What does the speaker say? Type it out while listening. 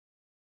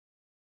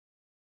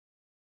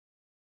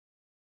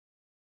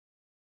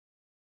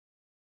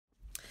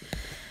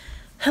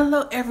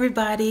Hello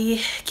everybody,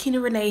 Keena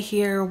Renee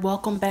here.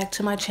 Welcome back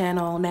to my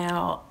channel.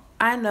 Now,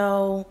 I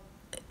know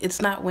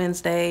it's not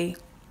Wednesday.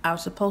 I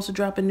was supposed to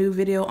drop a new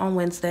video on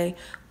Wednesday,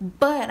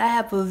 but I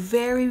have a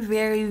very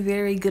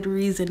good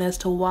reason as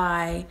to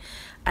why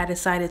I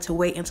decided to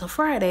wait until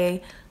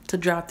Friday to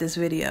drop this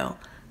video.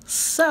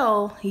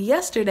 So,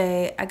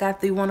 yesterday I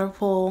got the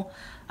wonderful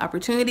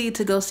opportunity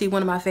to go see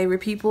one of my favorite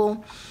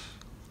people.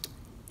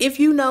 If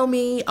you know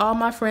me, all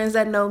my friends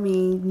that know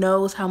me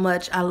knows how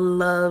much I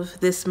love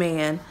this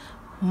man,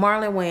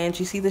 Marlon Wayans.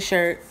 You see the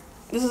shirt.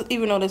 This is,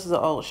 even though this is an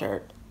old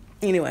shirt.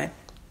 Anyway,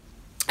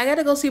 I got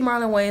to go see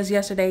Marlon Wayans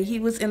yesterday. He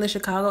was in the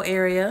Chicago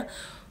area,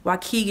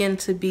 Waukegan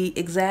to be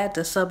exact,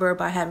 a suburb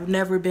I have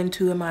never been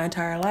to in my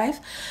entire life.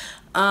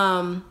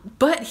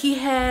 But he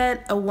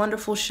had a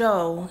wonderful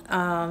show.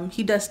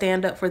 He does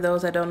stand up. For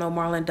those that don't know,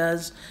 Marlon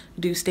does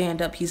do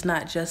stand up. He's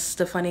not just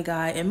the funny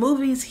guy in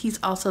movies, he's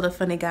also the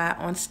funny guy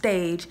on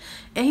stage,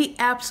 and he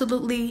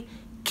absolutely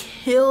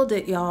killed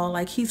it, y'all.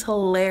 Like, he's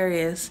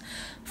hilarious.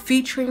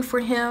 Featuring for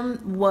him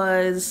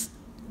was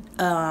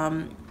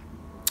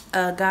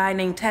a guy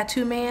named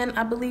Tattoo Man,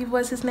 I believe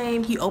was his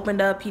name. He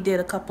opened up, he did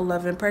a couple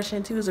of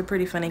impressions. He was a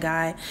pretty funny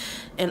guy.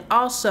 And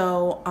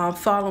also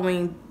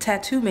following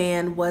Tattoo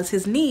Man was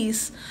his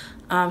niece,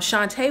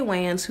 CHAUNTE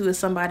Wayans, who is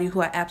somebody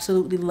who I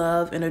absolutely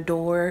love and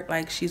adore.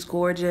 Like, she's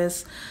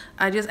gorgeous.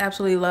 I just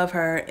absolutely love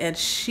her. And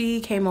she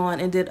came on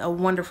and did a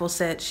wonderful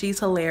set. She's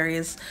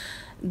hilarious.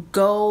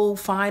 Go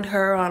find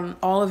her on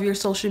all of your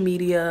social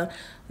media.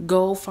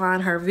 Go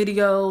find her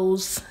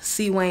videos,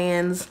 C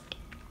Wayans.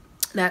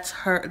 That's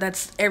her.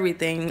 That's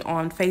everything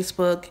on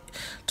Facebook,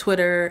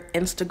 Twitter,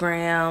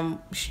 Instagram.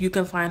 You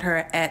can find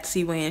her at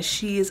C Wayans.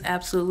 She is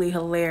absolutely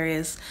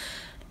hilarious,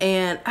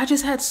 and I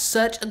just had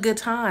such a good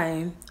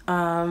time.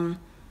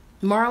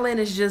 Marlon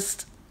is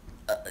just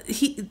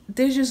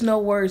there's just no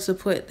words to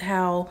put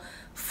how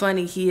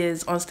funny he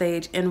is on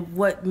stage, and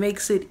what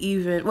makes it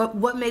even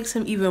what makes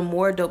him even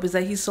more dope is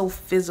that he's so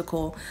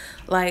physical.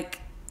 Like,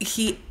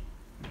 he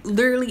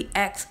literally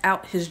acts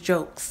out his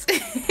jokes.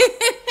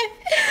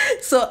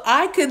 So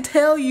I could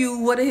tell you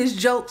one of his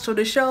jokes for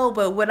the show,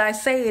 but when I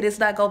say it, it's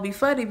not gonna be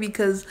funny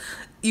because,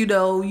 you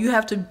know, you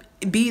have to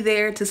be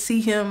there to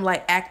see him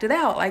like act it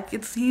out. Like,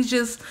 he's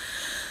just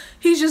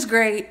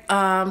great.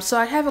 So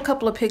I have a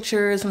couple of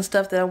pictures and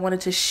stuff that I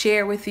wanted to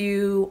share with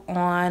you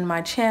on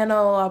my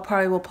channel. I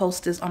probably will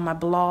post this on my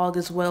blog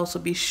as well, so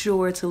be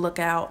sure to look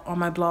out on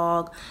my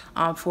blog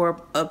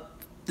for a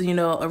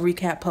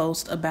recap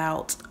post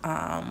about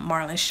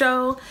Marlon's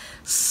show.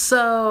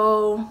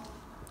 So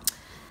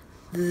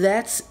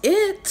that's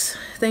it.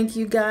 Thank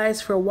you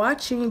guys for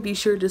watching. Be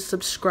sure to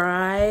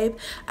subscribe.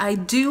 I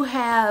do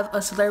have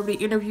a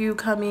celebrity interview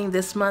coming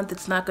this month.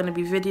 It's not going to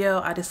be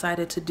video. I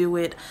decided to do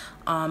it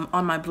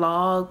on my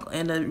blog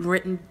and a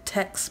written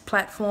text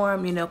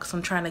platform, you know, because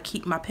I'm trying to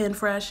keep my pen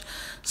fresh.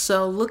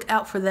 So look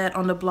out for that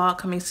on the blog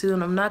coming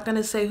soon. I'm not going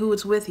to say who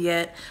it's with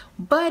yet,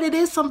 but it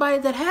is somebody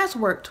that has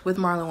worked with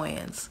Marlon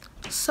Wayans.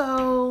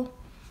 So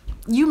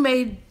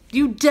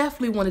you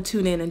definitely want to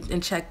tune in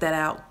and check that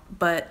out.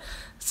 But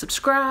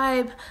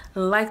subscribe,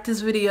 like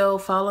this video,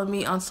 follow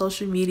me on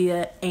social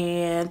media,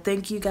 and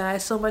thank you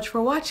guys so much for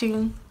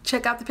watching.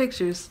 Check out the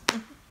pictures.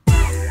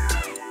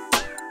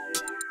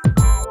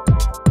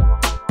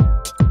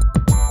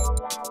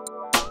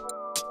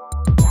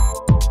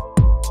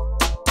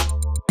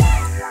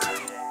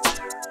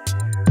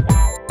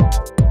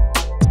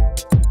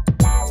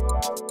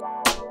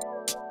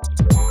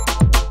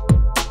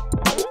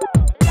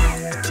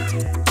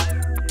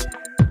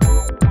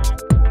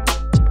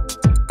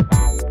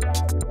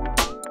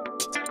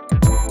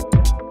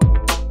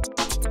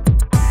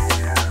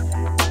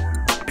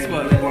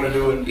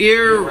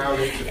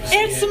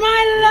 It's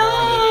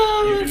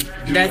my love.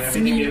 That's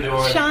me.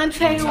 CHAUNTE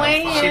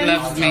Wayans. She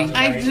loves me.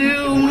 I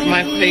do.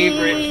 My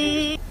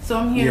favorite. So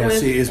I'm here with.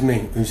 See, it's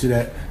me. You see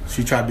that?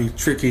 She tried to be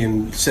tricky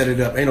and set it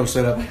up. Ain't no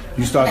setup.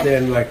 You start there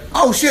and you're like,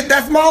 oh shit,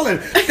 that's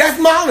Marlon. That's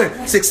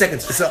Marlon. 6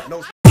 seconds. It's up.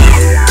 No.